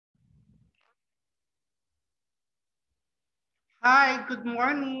Hi, good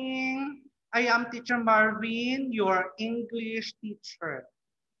morning. I am Teacher Marvin, your English teacher.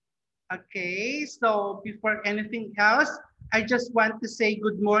 Okay, so before anything else, I just want to say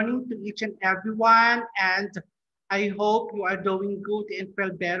good morning to each and everyone, and I hope you are doing good and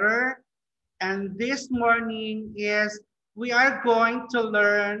feel better. And this morning is we are going to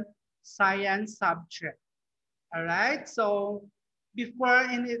learn science subject. All right, so before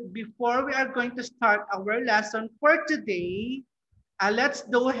we are going to start our lesson for today, let's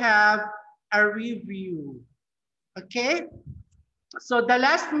do have a review. Okay, so the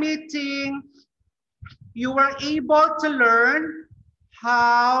last meeting, you were able to learn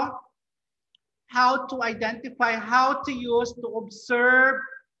how how to identify, how to use, to observe,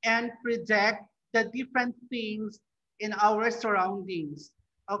 and predict the different things in our surroundings.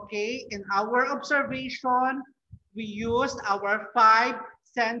 Okay, in our observation, we use our five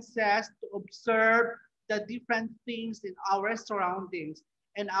senses to observe the different things in our surroundings.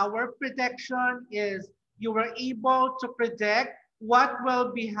 And our prediction is you were able to predict what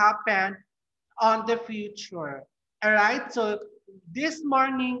will be happen on the future. All right, so this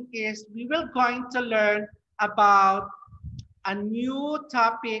morning is we will going to learn about a new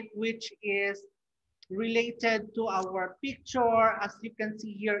topic which is related to our picture, as you can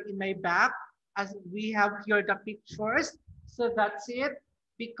see here in my back, as we have here the pictures. So that's it,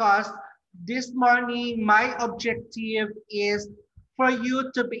 because this morning my objective is for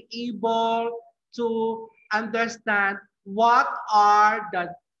you to be able to understand what are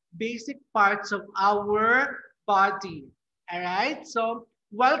the basic parts of our body. All right, so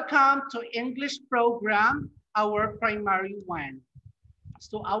welcome to English program, our primary one.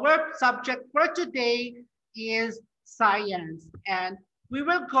 So our subject for today is science, and we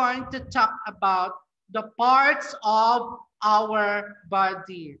were going to talk about the parts of our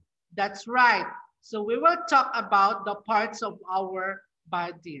body. That's right. So we will talk about the parts of our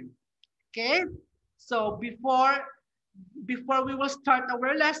body. Okay? So before we will start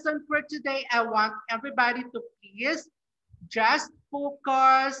our lesson for today, I want everybody to please just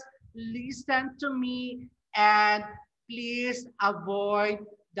focus, listen to me, and please avoid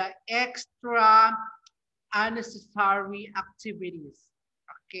the extra unnecessary activities.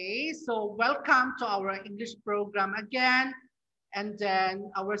 Okay, so welcome to our English program again. And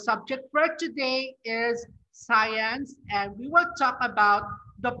then our subject for today is science, and we will talk about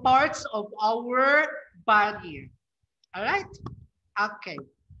the parts of our body. All right? Okay.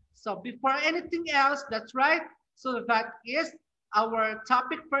 So before anything else, that's right. So that is our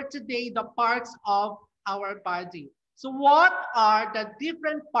topic for today, the parts of our body. So what are the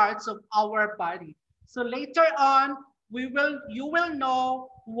different parts of our body? So later on, you will know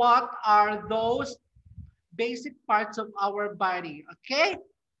what are those basic parts of our body, okay?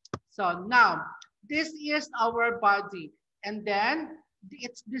 So now, this is our body. And then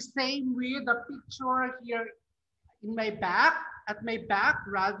it's the same with the picture here in my back, at my back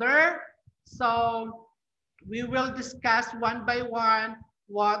rather. So we will discuss one by one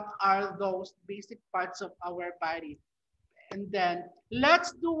what are those basic parts of our body. And then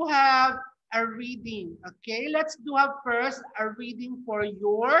let's do have a reading. Okay, let's do have first a reading for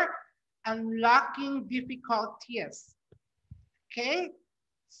your unlocking difficulties. Okay,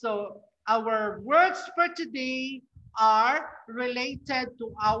 so our words for today are related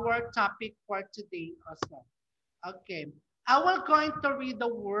to our topic for today also. Okay, I will going to read the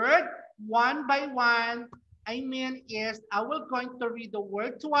word one by one. I mean is I will going to read the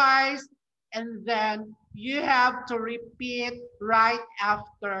word twice, and then you have to repeat right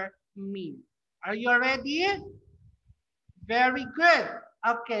after me. Are you ready? Very good.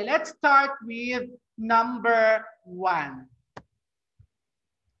 Okay, let's start with number one.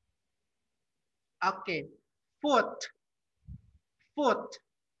 Okay, foot, foot.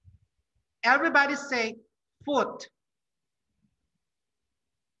 Everybody say foot.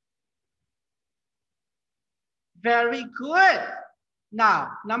 Very good.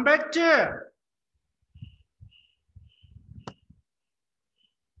 Now, number two.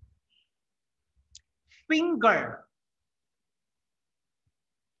 Finger,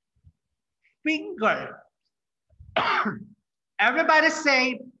 finger. Everybody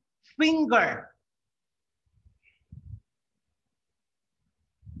say finger.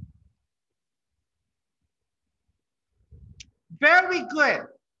 Very good.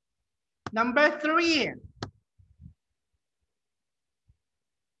 Number three.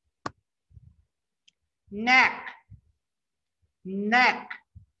 Neck, neck.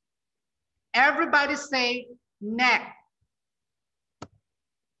 Everybody say neck.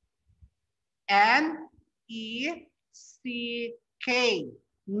 N-E-C-K,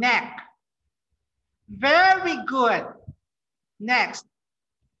 neck. Very good. Next.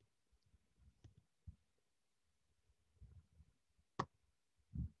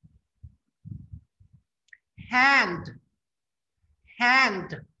 Hand.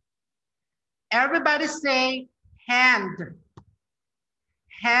 Hand. Everybody say hand.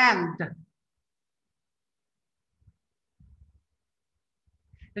 Hand.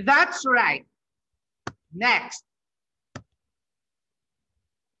 That's right. Next.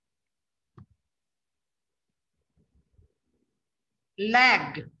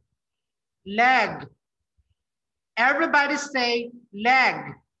 Leg. Leg. Everybody say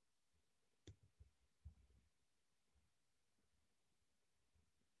leg.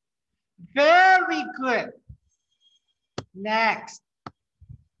 Very good. Next.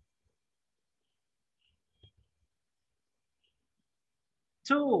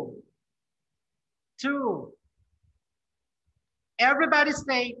 Two. Two. Everybody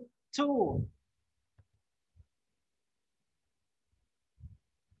say two.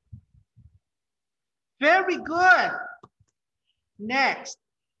 Very good. Next.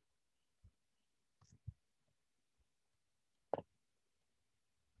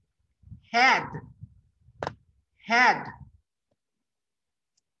 Head. Head.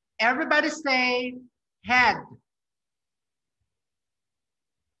 Everybody say head.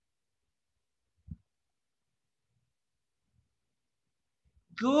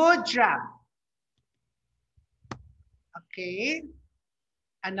 Good job. Okay.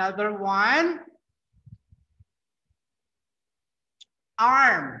 Another one.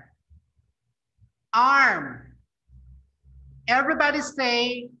 Arm. Arm. Everybody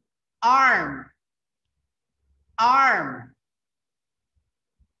say arm. Arm.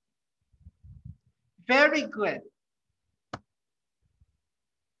 Very good.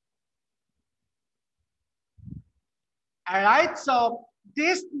 All right, so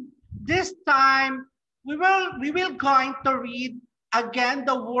this time we will going to read again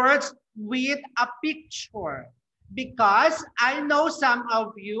the words with a picture, because I know some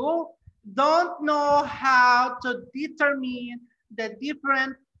of you don't know how to determine the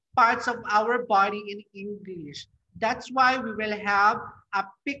different parts of our body in English. That's why we will have a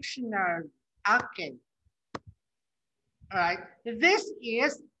Pictionary. Okay. All right. This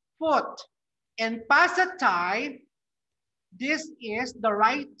is foot. In Pasatay, this is the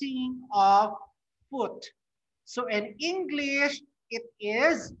writing of foot. So in English, it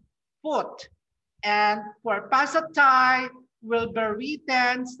is foot. And for Pasatay, will be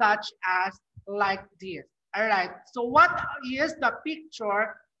written such as like this. All right. So what is the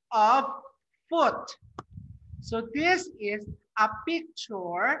picture of foot? So this is a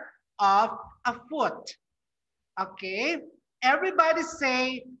picture of a foot. Okay. Everybody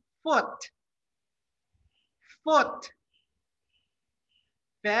say foot. Foot.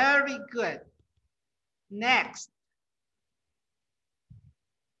 Very good. Next.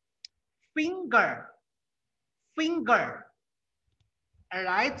 Finger. Finger. All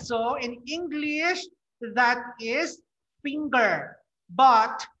right. So in English, that is finger.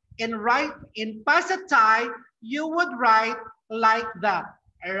 But in Pasatay, you would write like that.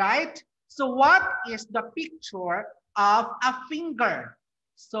 All right. So what is the picture of a finger?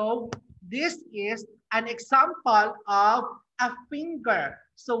 So this is an example of a finger.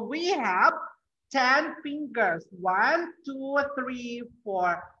 So we have 10 fingers. 1, 2, 3,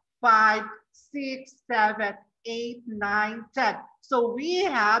 4, 5, 6, 7, 8, 9, 10. So we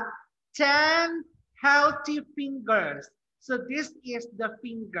have 10 healthy fingers. So this is the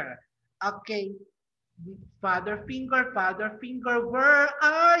finger. Okay. Father finger, where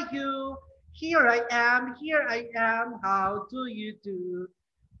are you? Here I am, how do you do?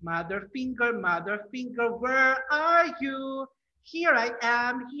 Mother finger, where are you? Here I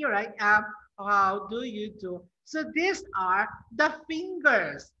am, how do you do? So these are the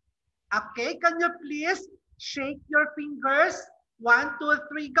fingers. Okay, can you please shake your fingers? 1, 2,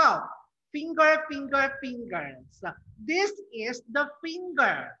 3, go. Finger, fingers. This is the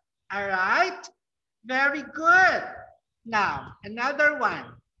finger. All right? Very good. Now, another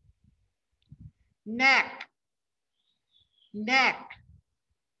one. Neck. Neck.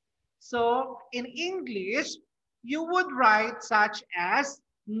 So, in English, you would write such as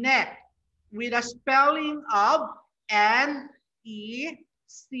neck with a spelling of N-E-C-K.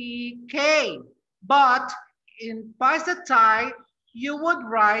 But in Pasatay, you would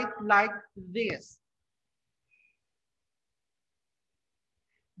write like this.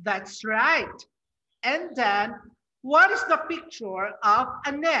 That's right. And then, what is the picture of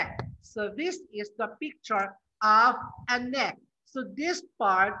a neck? So this is the picture of a neck. So this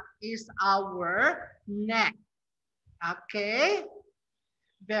part is our neck. Okay?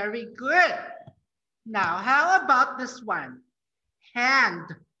 Very good. Now, how about this one? hand,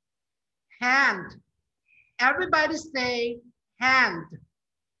 hand. Everybody say hand,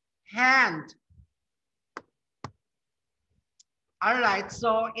 hand. All right,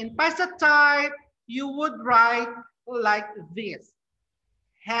 so in Pasatay, you would write like this,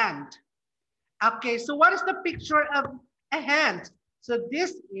 hand. Okay, so what is the picture of a hand? So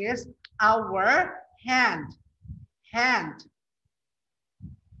this is our hand, hand.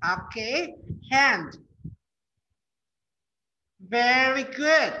 Okay, hand. Very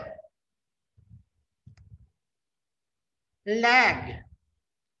good. Leg,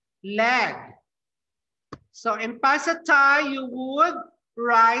 leg. So in Pasatay, you would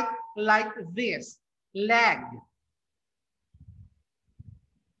write like this, leg.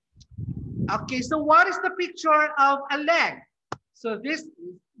 Okay, so what is the picture of a leg? So this is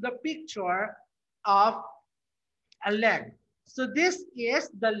the picture of a leg. So this is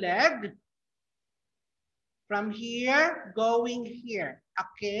the leg from here going here.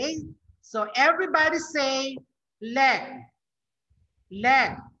 Okay, so everybody say leg,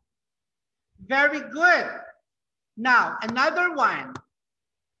 leg. Very good. Now another one,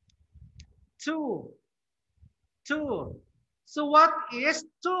 two, two. So what is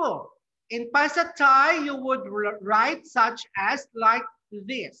two? In Pasatay, you would write such as like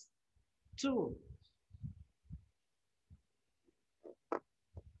this, two.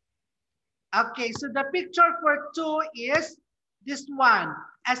 Okay, so the picture for two is this one.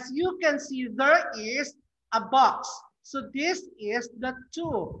 As you can see, there is a box. So this is the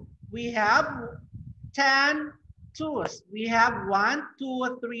two. We have 10 twos. We have 1,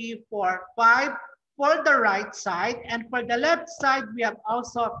 2, 3, 4, 5 for the right side. And for the left side, we have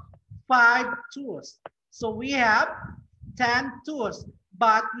also 5 twos. So we have 10 twos.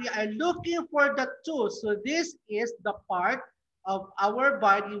 But we are looking for the two. So this is the part of our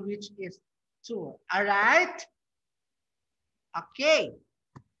body which is two. All right? Okay.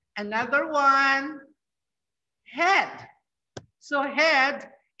 Another one, head. So head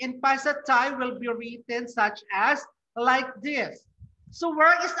in Pasatay will be written such as like this. So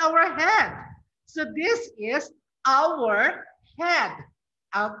where is our head? So this is our head.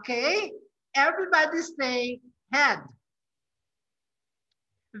 Okay? Everybody say head.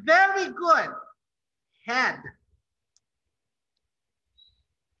 Very good. Head.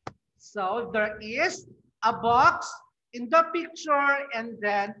 So there is a box in the picture, and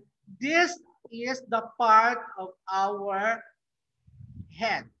then this is the part of our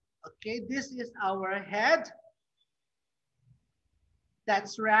head. Okay, this is our head.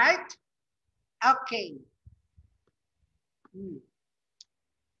 That's right. Okay.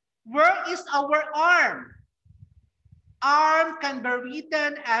 Where is our arm? Arm can be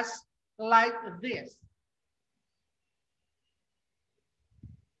written as like this.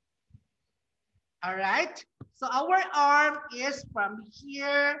 All right. So our arm is from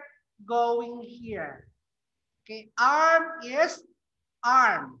here going here. Okay. Arm is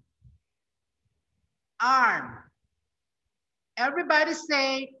arm. Arm. Everybody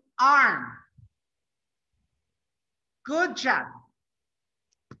say arm. Good job.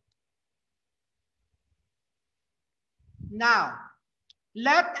 Now,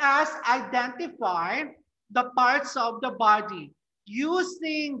 let us identify the parts of the body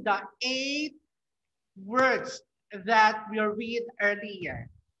using the 8 words that we read earlier.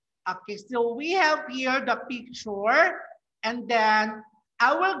 Okay, so we have here the picture, and then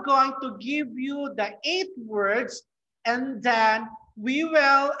I will going to give you the 8 words, and then we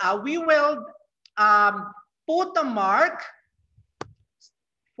will put a mark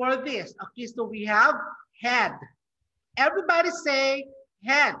for this. Okay, so we have head. Everybody say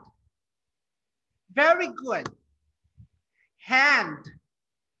head. Very good. Hand.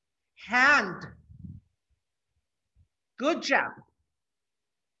 Hand. Good job.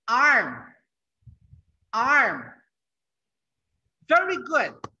 Arm. Arm. Very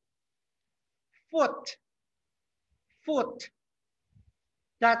good. Foot. Foot.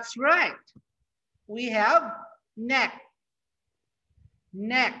 That's right. We have neck.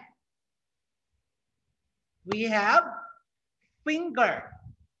 Neck. We have finger.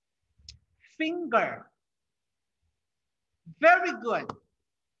 Finger. Very good.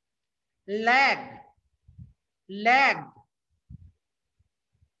 Leg. Leg.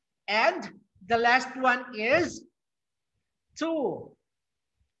 And the last one is two.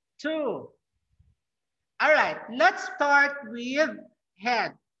 Two. All right, let's start with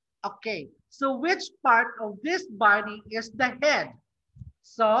head. Okay, so which part of this body is the head?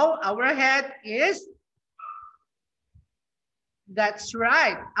 So our head is, that's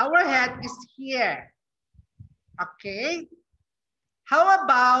right, our head is here. Okay, how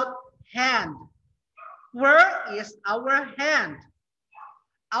about hand? Where is our hand?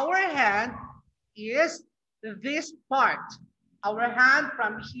 Our hand is this part. Our hand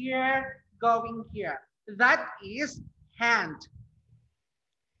from here going here. That is hand.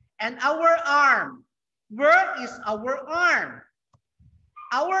 And our arm. Where is our arm?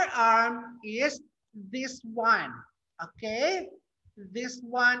 Our arm is this one. Okay? This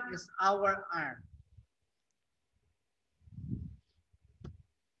one is our arm.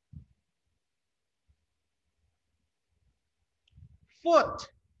 Foot.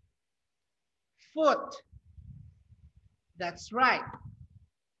 Foot. That's right.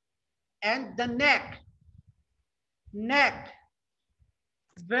 And the neck. Neck.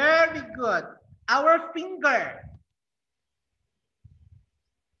 Very good. Our finger.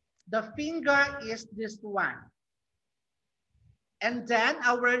 The finger is this one. And then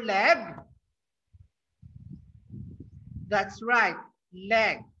our leg. That's right.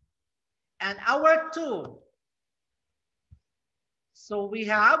 Leg. And our toe. So we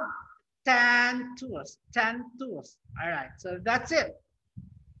have 10 toes. 10 toes. All right. So that's it.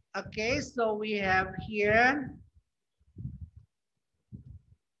 Okay. So we have here.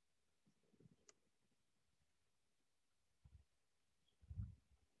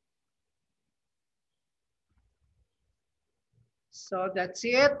 So that's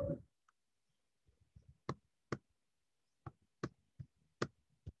it.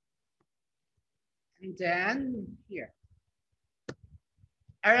 And then here.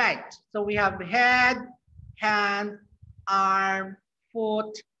 All right. So we have head, hand, arm,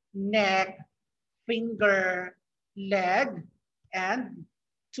 foot, neck, finger, leg, and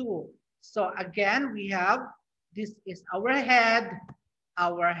toe. So again, we have, this is our head,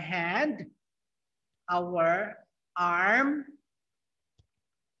 our hand, our arm,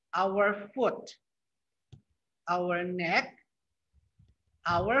 our foot, our neck,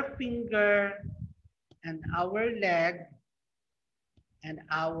 our finger, and our leg, and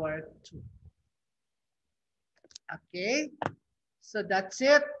our toe. Okay, so that's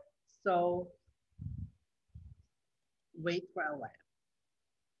it. So wait for a while.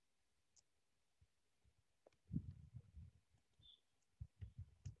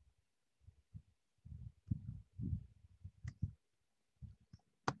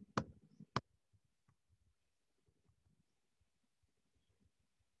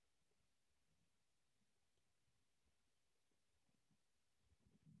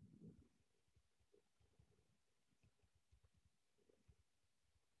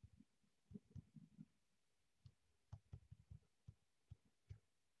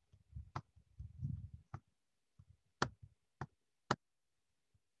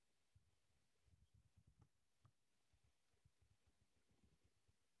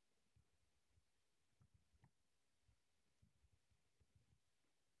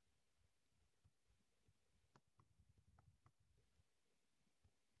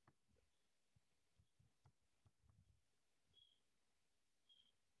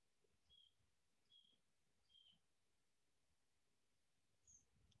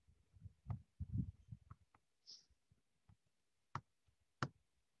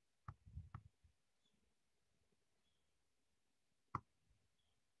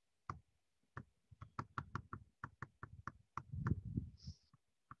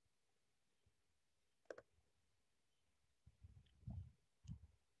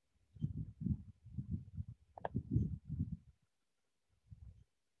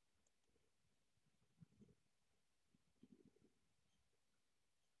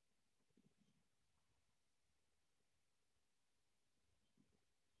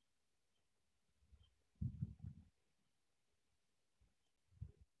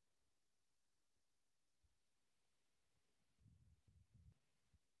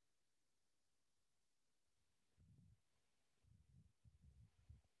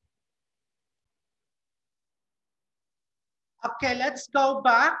 Okay, let's go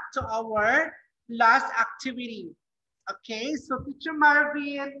back to our last activity. Okay, so Teacher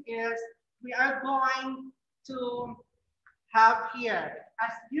Marvin is, we are going to have here.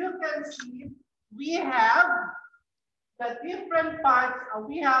 As you can see, we have the different parts,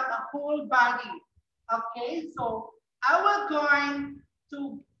 we have a whole body. Okay, so I will going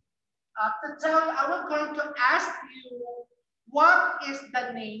I was going to ask you what is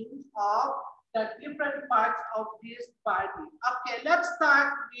the name of the different parts of this body. Okay, let's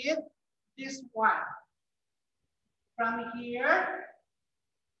start with this one. From here.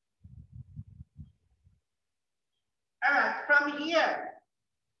 All right, from here.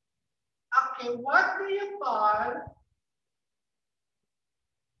 Okay, what do you call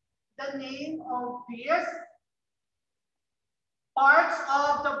the name of this parts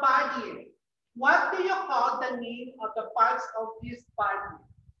of the body? What do you call the name of the parts of this body?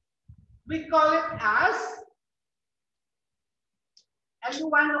 We call it as,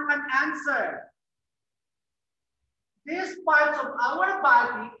 anyone who can answer. This part of our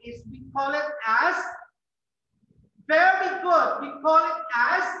body is, we call it as, very good, we call it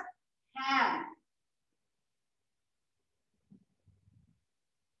as hand.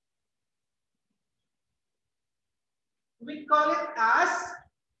 We call it as,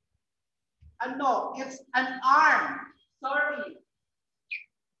 no, it's an arm. Sorry.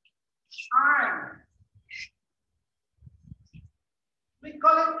 Arm. We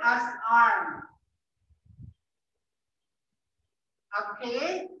call it as arm.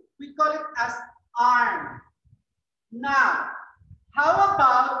 Okay? We call it as arm. Now, how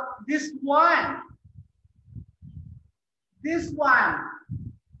about this one? This one.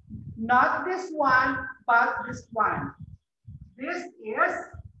 Not this one, but this one. This is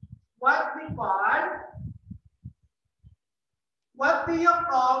what we call, what do you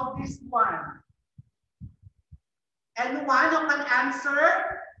call this one? Anyone who can answer?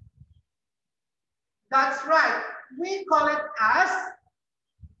 That's right. We call it as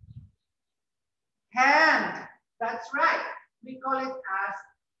hand. That's right. We call it as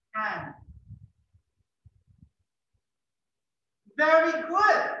hand. Very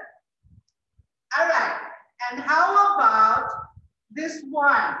good. All right. And how about this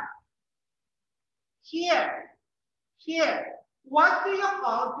one? Here. Here. What do you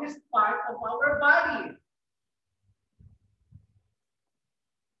call this part of our body?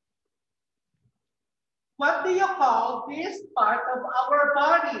 What do you call this part of our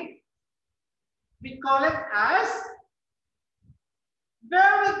body? We call it as,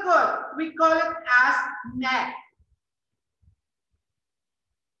 very good. We call it as neck.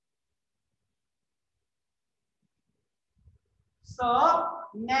 So,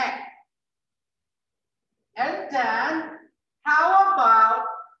 neck. And then, how about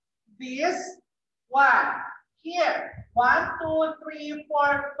this one? Here. 1, 2, 3,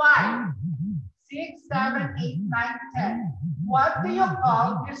 4, 5. 6, 7, 8, 9, 10. What do you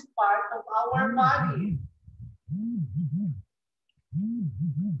call this part of our body?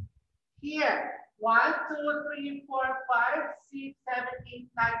 Here. 1, 2, 3, 4, 5, 6, 7, 8,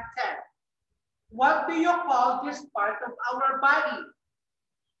 9, 10. What do you call this part of our body?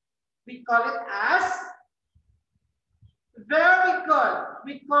 We call it as, very good.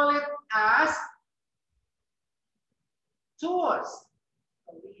 We call it as tools.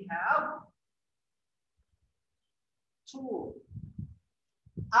 So we have tool.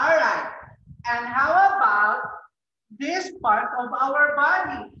 All right. And how about this part of our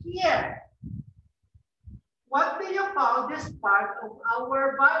body here? What do you call this part of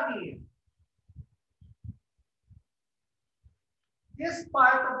our body? This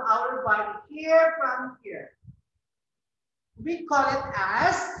part of our body here from here. We call it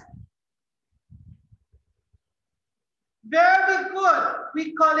as, very good.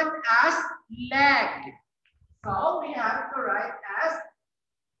 We call it as leg. So we have to write as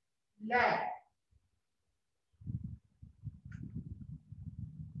leg.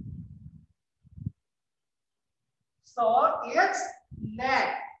 So it's leg.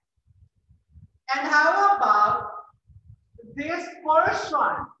 And how about this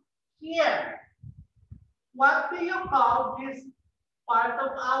portion here? What do you call this part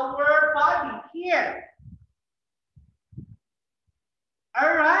of our body here?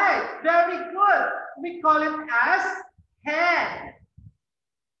 All right, very good. We call it as head.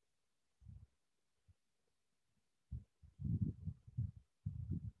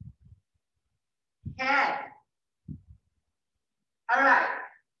 Head. All right.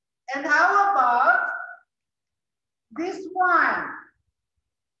 And how about this one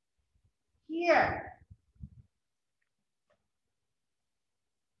here?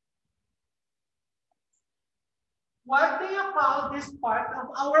 What do you call this part of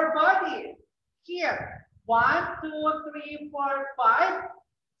our body? Here. 1, 2, 3, 4, 5,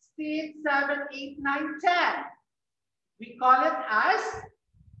 6, 7, 8, 9, 10. We call it as,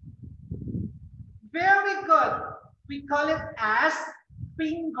 very good. We call it as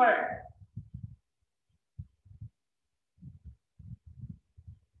finger.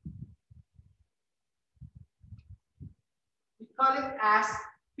 We call it as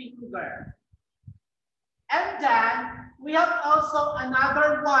finger. And then we have also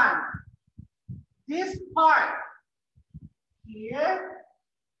another one. This part here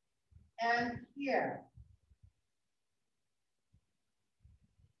and here.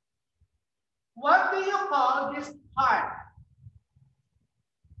 What do you call this part?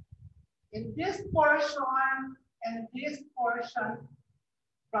 In this portion and this portion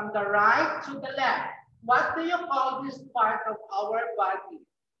from the right to the left. What do you call this part of our body?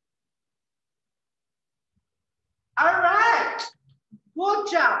 All right.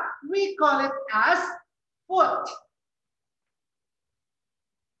 Good job. We call it as foot.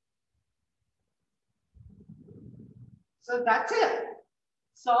 So that's it.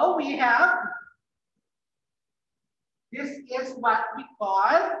 So we have, this is what we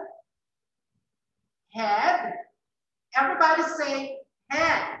call head. Everybody say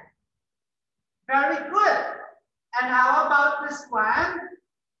head. Very good. And how about this one?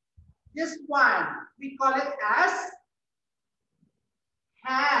 This one, we call it as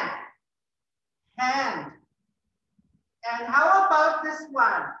hand. Hand. And how about this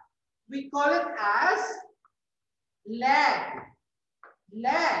one? We call it as leg.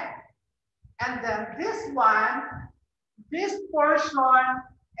 Leg. And then this one, this portion,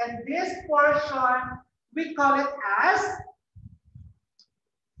 and this portion, we call it as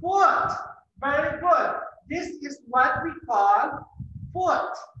foot. Very good. This is what we call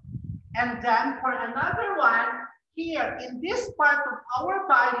foot. And then for another one, here in this part of our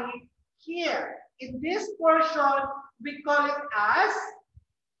body, here in this portion, we call it as,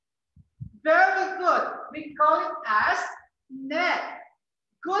 very good, we call it as neck.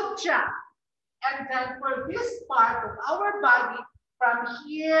 Good job. And then for this part of our body, from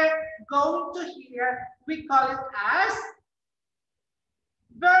here going to here, we call it as,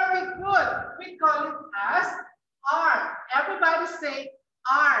 very good, we call it as arm. Everybody say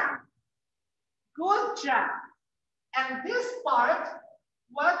arm. Good job. And this part,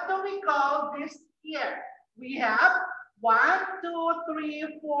 what do we call this here? We have 1, 2,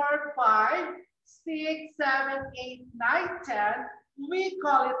 3, 4, 5, 6, 7, 8, 9, 10. We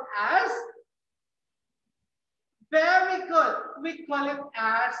call it as, very good, we call it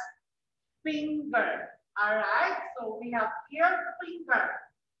as finger. All right, so we have here finger.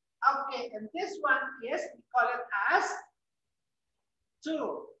 Okay, and this one is, we call it as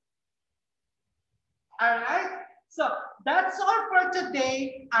two. All right, so that's all for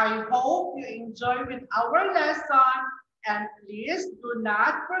today. I hope you enjoy with our lesson, and please do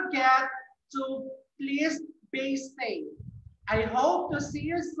not forget to please be safe. I hope to see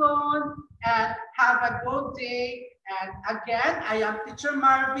you soon and have a good day. And again, I am Teacher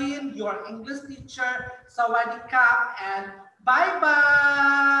Marvin, your English teacher. Sawadee Kap and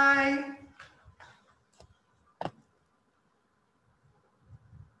bye-bye.